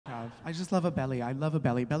tough. I just love a belly. I love a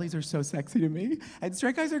belly. Bellies are so sexy to me. And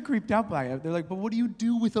straight guys are creeped out by it. They're like, but what do you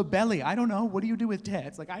do with a belly? I don't know. What do you do with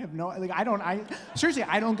tits? Like, I have no, like, seriously,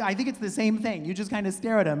 I think it's the same thing. You just kind of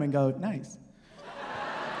stare at them and go, nice.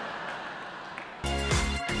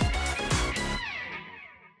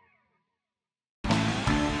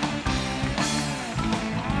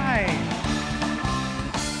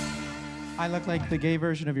 I look like the gay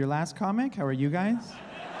version of your last comic. How are you guys?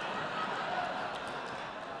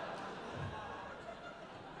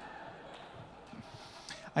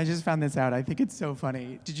 I just found this out. I think it's so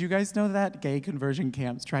funny. Did you guys know that gay conversion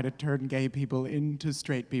camps try to turn gay people into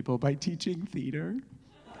straight people by teaching theater?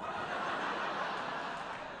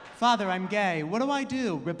 Father, I'm gay. What do I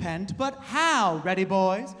do? Repent. But how? Ready,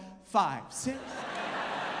 boys? 5, 6.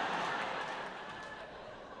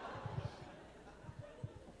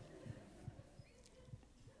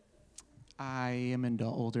 I am into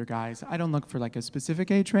older guys. I don't look for like a specific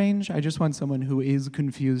age range. I just want someone who is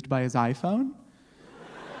confused by his iPhone.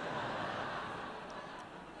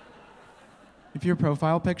 If your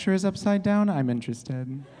profile picture is upside down, I'm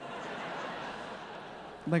interested.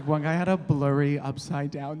 Like one guy had a blurry upside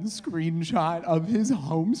down screenshot of his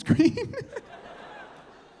home screen.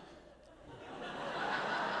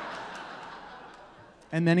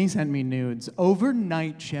 And then he sent me nudes.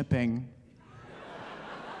 Overnight shipping.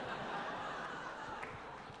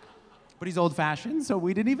 But he's old-fashioned, so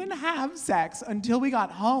we didn't even have sex until we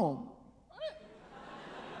got home.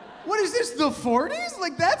 What is this, the 40s?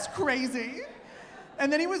 Like, that's crazy.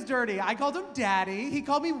 And then he was dirty. I called him daddy. He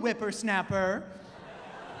called me whippersnapper.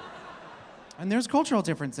 And there's cultural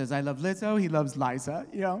differences. I love Lizzo, he loves Liza,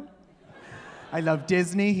 you know? I love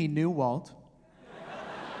Disney, he knew Walt.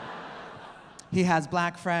 He has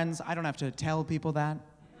black friends. I don't have to tell people that.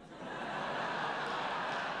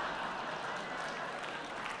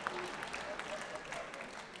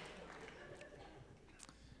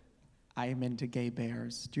 I am into gay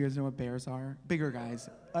bears. Do you guys know what bears are? Bigger guys.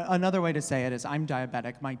 Another way to say it is I'm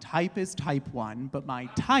diabetic. My type is type 1, but my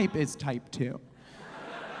type is type 2.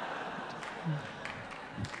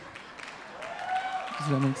 Does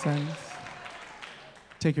that make sense?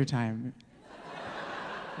 Take your time.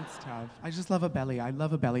 It's tough. I just love a belly. I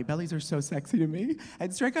love a belly. Bellies are so sexy to me.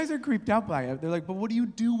 And straight guys are creeped out by it. They're like, but what do you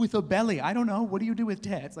do with a belly? I don't know. What do you do with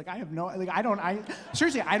tits? Like, I have no, like,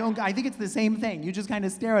 seriously, I think it's the same thing. You just kind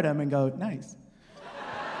of stare at them and go, nice.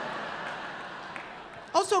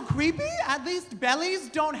 Also creepy, at least bellies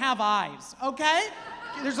don't have eyes, okay?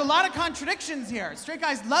 There's a lot of contradictions here. Straight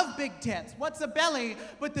guys love big tits. What's a belly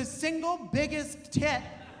but the single biggest tit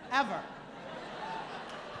ever?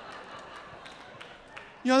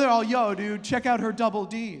 You know, they're all, yo, dude, check out her double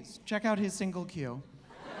Ds. Check out his single Q.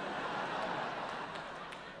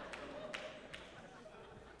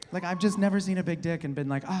 Like, I've just never seen a big dick and been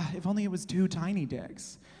like, if only it was 2 tiny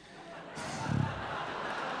dicks.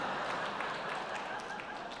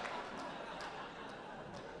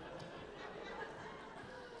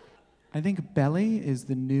 I think belly is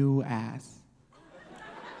the new ass.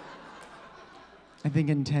 I think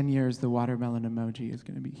in 10 years, the watermelon emoji is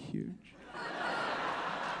gonna be huge.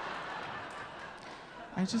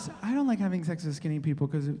 I don't like having sex with skinny people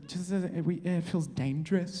because it feels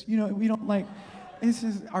dangerous. You know, we don't like, it's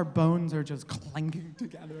just, our bones are just clanking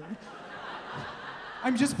together.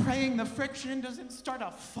 I'm just praying the friction doesn't start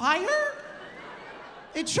a fire.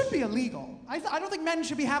 It should be illegal. I don't think men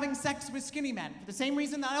should be having sex with skinny men for the same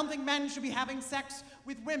reason that I don't think men should be having sex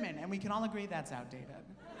with women, and we can all agree that's outdated.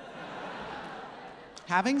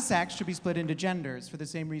 Having sex should be split into genders for the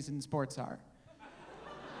same reason sports are.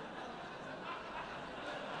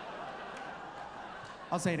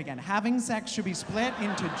 I'll say it again. Having sex should be split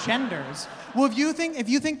into genders. Well, if you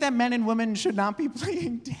think that men and women should not be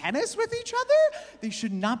playing tennis with each other, they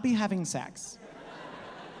should not be having sex.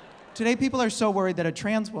 Today, people are so worried that a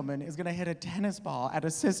trans woman is gonna hit a tennis ball at a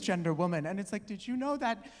cisgender woman, and it's like, did you know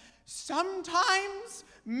that sometimes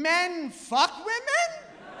men fuck women?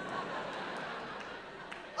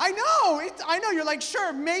 I know, you're like,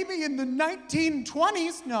 sure, maybe in the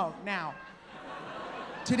 1920s. No, now.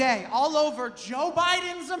 Today, all over Joe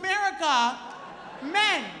Biden's America,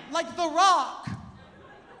 men, like The Rock,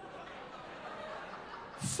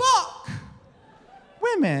 fuck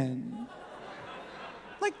women.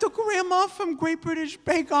 Like the grandma from Great British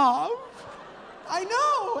Bake Off. I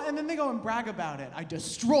know, and then they go and brag about it. I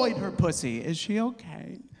destroyed her pussy. Is she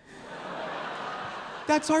okay?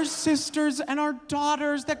 That's our sisters and our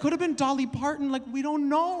daughters. That could have been Dolly Parton, like, we don't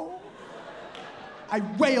know. I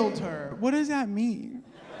wailed her. What does that mean?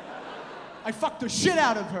 I fucked the shit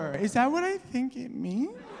out of her. Is that what I think it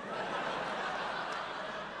means?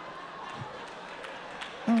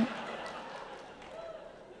 And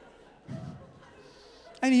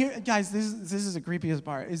here, guys, this is the creepiest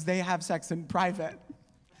part, is they have sex in private.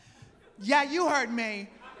 Yeah, you heard me.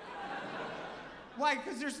 Why,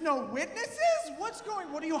 because there's no witnesses? What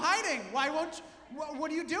are you hiding?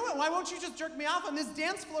 What are you doing? Why won't you just jerk me off on this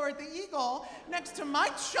dance floor at the Eagle next to my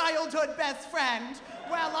childhood best friend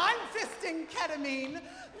while I'm fisting ketamine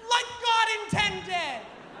like God intended?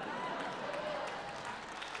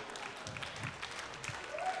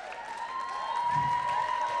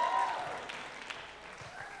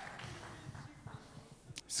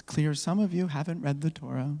 It's clear some of you haven't read the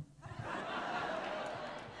Torah.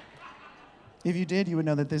 If you did, you would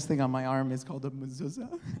know that this thing on my arm is called a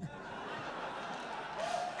mezuzah.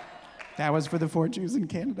 That was for the 4 Jews in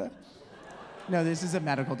Canada. No, this is a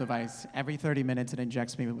medical device. Every 30 minutes it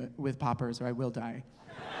injects me with poppers or I will die.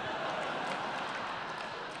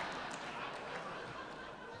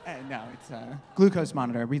 No, it's a glucose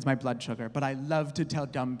monitor. It reads my blood sugar. But I love to tell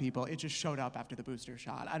dumb people it just showed up after the booster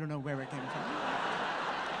shot. I don't know where it came from.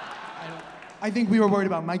 I think we were worried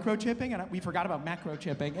about microchipping, and we forgot about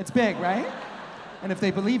macrochipping. It's big, right? And if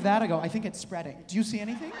they believe that, I go, I think it's spreading. Do you see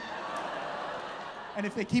anything? And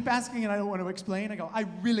if they keep asking and I don't want to explain, I go, I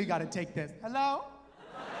really got to take this. Hello?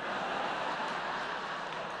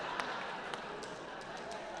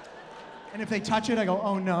 And if they touch it, I go,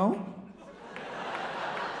 oh no.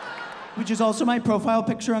 Which is also my profile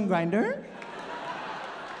picture on Grindr.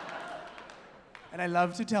 And I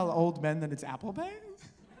love to tell old men that it's Apple Pay.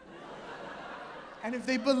 And if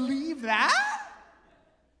they believe that,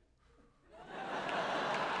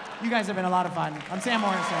 you guys have been a lot of fun. I'm Sam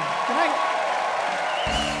Morrison. Good night.